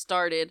thing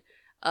started.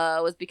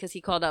 Was because he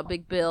called out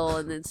Big Bill,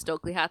 and then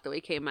Stokely Hathaway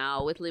came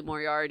out with Lee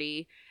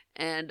Moriarty,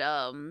 and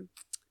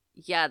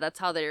that's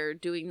how they're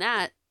doing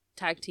that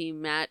tag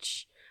team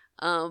match.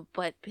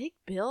 But Big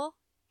Bill,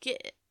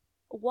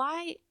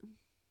 why?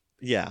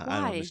 Yeah, I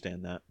don't Why?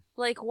 understand that.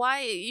 Like,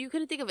 why? You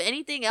couldn't think of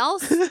anything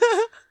else?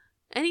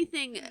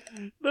 Anything?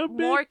 The Big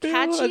More Bill?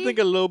 I catchy? think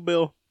a Little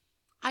Bill.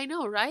 I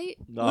know, right?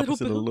 The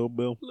opposite of Little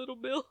Bill. Little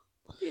Bill.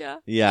 Yeah.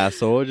 Yeah,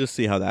 so we'll just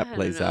see how I that don't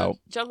plays know. out.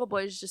 Jungle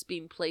Boy is just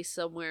being placed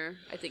somewhere,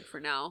 I think, for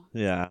now.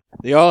 Yeah.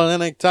 The All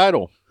Atlantic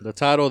title. The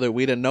title that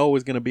we didn't know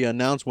was going to be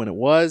announced when it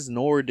was,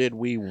 nor did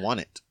we want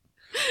it.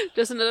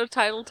 Just another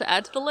title to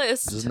add to the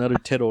list. Just another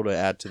tittle to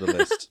add to the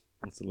list.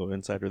 That's a little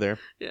insider there.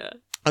 Yeah.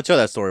 I'll tell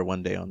that story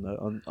one day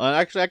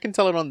actually I can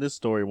tell it on this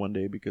story one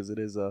day, because it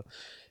is a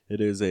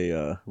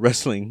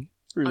wrestling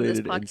On this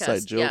related podcast.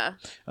 inside joke.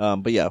 Yeah.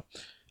 But yeah.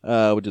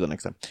 We'll do that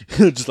next time.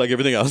 Just like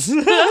everything else.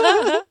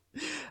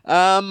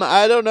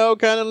 I don't know,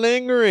 kind of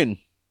lingering.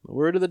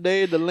 Word of the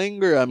day, the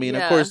linger. I mean,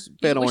 of course,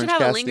 fan of we Orange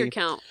should have a linger Cassidy.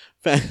 count.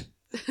 Fan,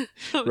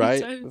 How many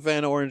right? times?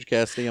 Fan of Orange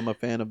Cassidy. I'm a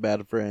fan of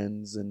Bad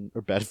Friends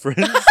or Bad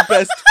Friends,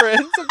 Best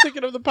Friends. I'm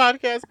thinking of the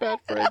podcast Bad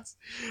Friends.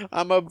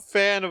 I'm a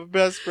fan of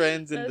Best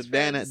Friends and Best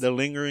Friends. the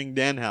lingering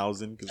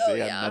Danhausen, because Oh, they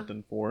yeah. had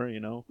nothing for,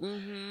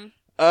 Mm-hmm.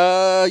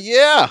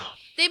 Yeah.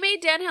 They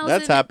made That's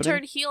Danhausen happening.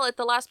 turn heel at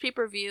the last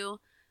pay-per-view.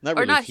 Not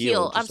Or really not heel.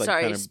 heel, I'm just like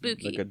sorry, kind of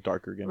spooky. Like a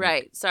darker gimmick.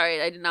 Right.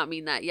 Sorry, I did not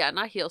mean that. Yeah,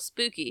 not heel.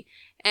 Spooky.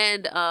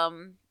 And,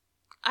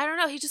 I don't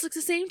know. He just looks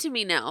the same to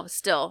me now,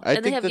 still. I And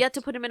they think have that- yet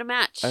to put him in a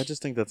match. I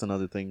just think that's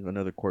another thing,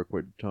 another quirk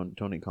with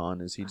Tony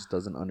Khan is he just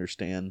doesn't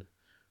understand,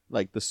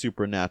 like, the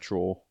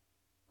supernatural,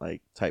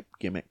 like, type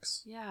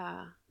gimmicks.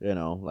 Yeah.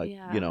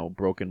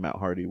 Broken Matt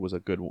Hardy was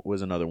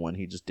another one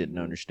he just didn't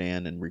Mhm.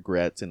 understand and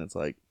regrets, and it's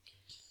like,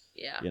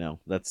 Yeah. You know,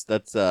 that's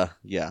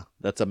yeah,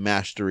 that's a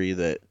mastery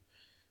that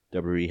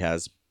WWE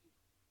has.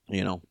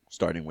 You know,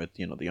 starting with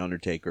the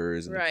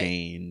Undertakers and the Right.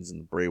 Kanes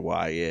and the Bray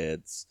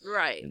Wyatts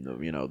Right. and the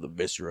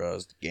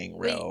Visceras, the But,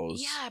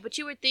 Gangrels. yeah, but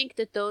you would think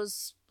that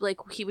those, like,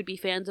 he would be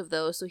fans of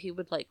those, so he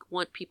would, like,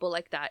 want people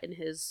like that in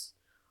his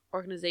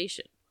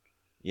organization.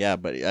 Yeah,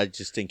 but I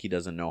just think he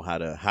doesn't know how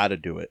to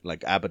do it.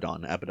 Like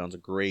Abaddon. Abaddon's a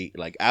great,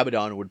 like,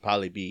 Abaddon would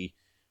probably be,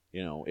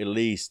 at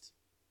least,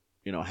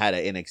 had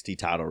an NXT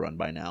title run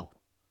by now.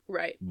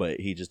 Right. But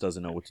he just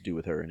doesn't know what to do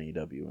with her in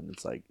AEW, and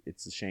it's like,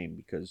 it's a shame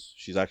because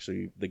she's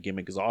actually, the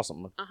gimmick is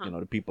awesome. Uh-huh.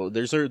 The people,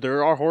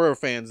 there are horror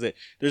fans that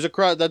there's a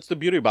cross. That's the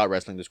beauty about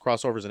wrestling. There's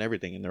crossovers and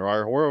everything, and there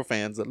are horror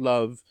fans that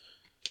love,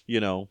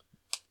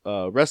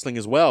 wrestling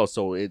as well.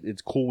 So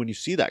it's cool when you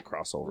see that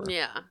crossover.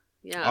 Yeah.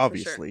 Yeah.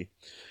 Obviously.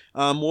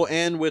 We'll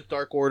end with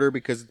Dark Order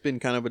because it's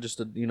been kind of just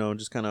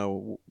kind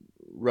of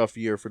rough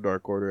year for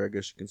Dark Order, I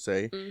guess you can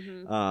say.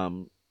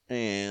 Mm-hmm.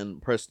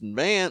 And Preston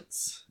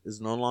Vance is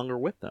no longer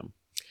with them.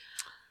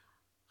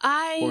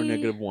 Or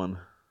 -1.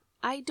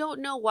 I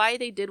don't know why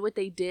they did what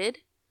they did.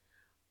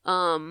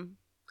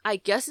 I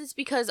guess it's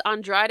because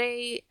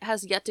Andrade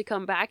has yet to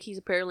come back. He's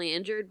apparently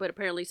injured, but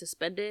apparently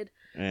suspended.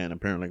 And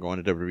apparently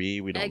going to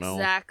WWE. We don't know.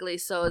 Exactly.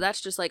 So that's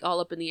just like all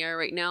up in the air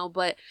right now.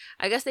 But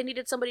I guess they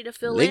needed somebody to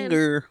fill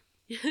Linger.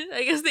 in.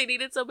 I guess they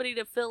needed somebody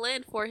to fill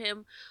in for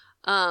him.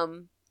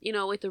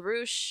 With the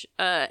Roosh,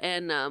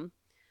 and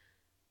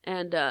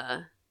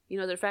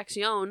their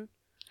faction.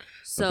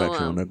 So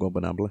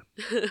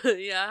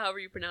yeah, however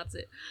you pronounce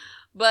it.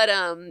 But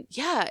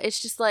yeah, it's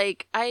just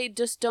like, I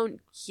just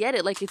don't get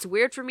it. Like, it's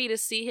weird for me to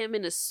see him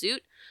in a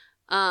suit.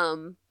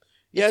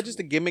 Yeah, just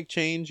a gimmick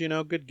change,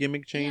 good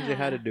gimmick change. They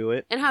had to do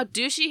it. And how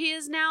douchey he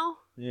is now.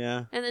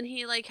 Yeah. And then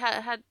he like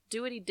had to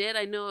do what he did.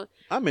 I know.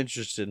 I'm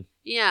interested.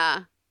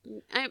 Yeah.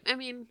 I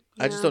mean,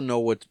 I just don't know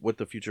what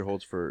the future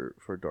holds for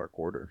Dark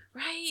Order.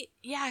 Right?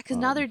 Yeah, because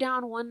now they're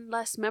down one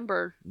less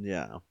member.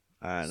 Yeah,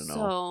 I don't know.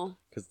 So,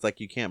 because it's like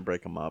you can't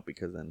break them up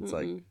because then it's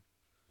like,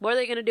 what are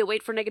they gonna do?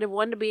 Wait for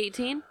 -1 to be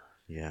 18?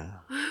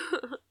 Yeah.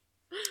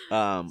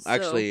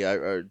 Actually,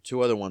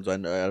 two other ones. I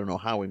don't know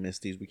how we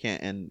missed these. We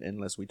can't end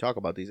unless we talk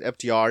about these.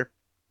 FTR,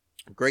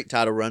 great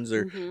title runs.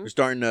 They're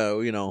starting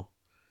to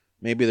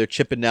maybe they're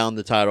chipping down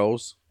the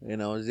titles.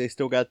 They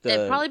still got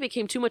the. It probably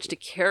became too much to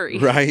carry.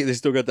 Right, they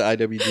still got the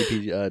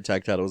IWGP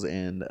tag titles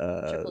and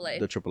AAA.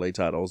 the AAA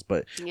titles,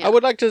 but Yeah. I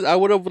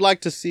would have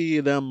liked to see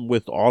them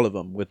with all of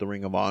them, with the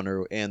Ring of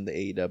Honor and the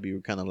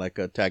AEW, kind of like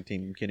a tag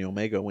team Kenny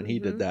Omega when he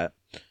did that.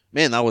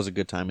 Man, that was a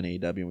good time in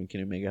AEW when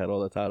Kenny Omega had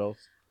all the titles.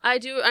 I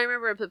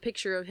remember a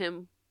picture of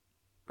him.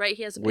 Right,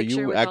 he has a picture.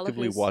 Were you with actively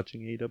all of his...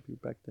 watching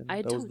AEW back then?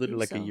 I That was don't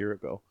literally think like a year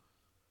ago.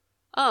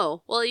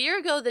 Oh, well, a year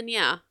ago, then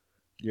yeah.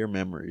 Your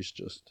memory's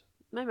just...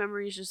 My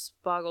memory's just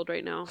boggled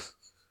right now.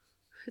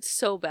 It's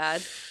so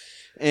bad.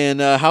 And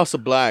House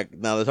of Black,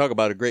 now they talk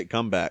about a great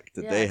comeback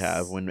that they Yes.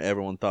 have when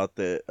everyone thought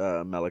that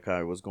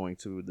Malachi was going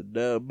to the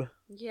dub.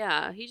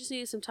 Yeah, he just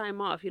needed some time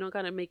off. You don't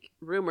gotta make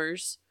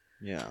rumors.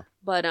 Yeah.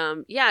 But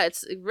yeah,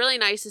 it's really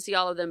nice to see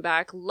all of them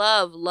back.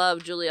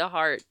 Love Julia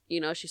Hart.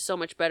 She's so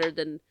much better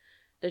than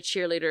the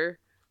cheerleader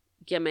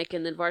gimmick.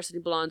 And then Varsity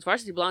Blondes.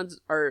 Varsity Blondes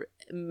are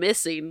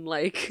missing.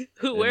 Like,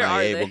 where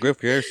are they? Well, Griff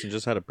Garrison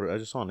just had I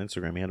just saw on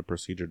Instagram he had a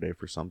procedure day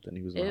for something.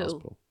 He was in the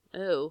hospital.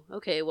 Oh,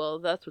 okay. Well,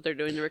 that's what they're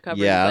doing. The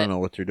recovery. Yeah, I don't know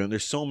what they're doing.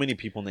 There's so many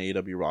people in the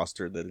AEW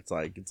roster that it's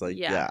like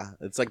Yeah.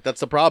 it's like that's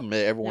the problem.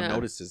 Everyone Yeah.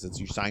 notices. It's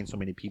you sign so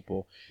many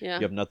people, Yeah.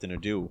 you have nothing to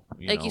do.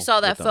 You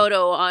saw that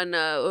photo on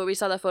we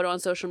saw that photo on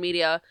social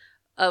media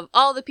of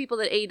all the people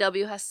that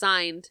AEW has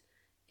signed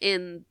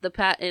in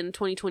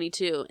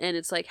 2022, and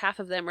it's like half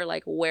of them are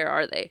like, where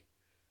are they?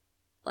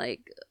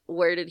 Like,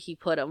 where did he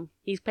put them?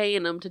 He's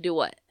paying them to do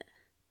what?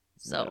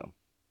 So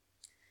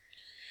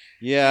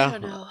yeah, I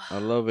don't know. I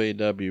love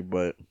AEW,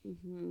 but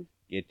Mhm.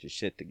 get your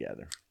shit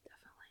together.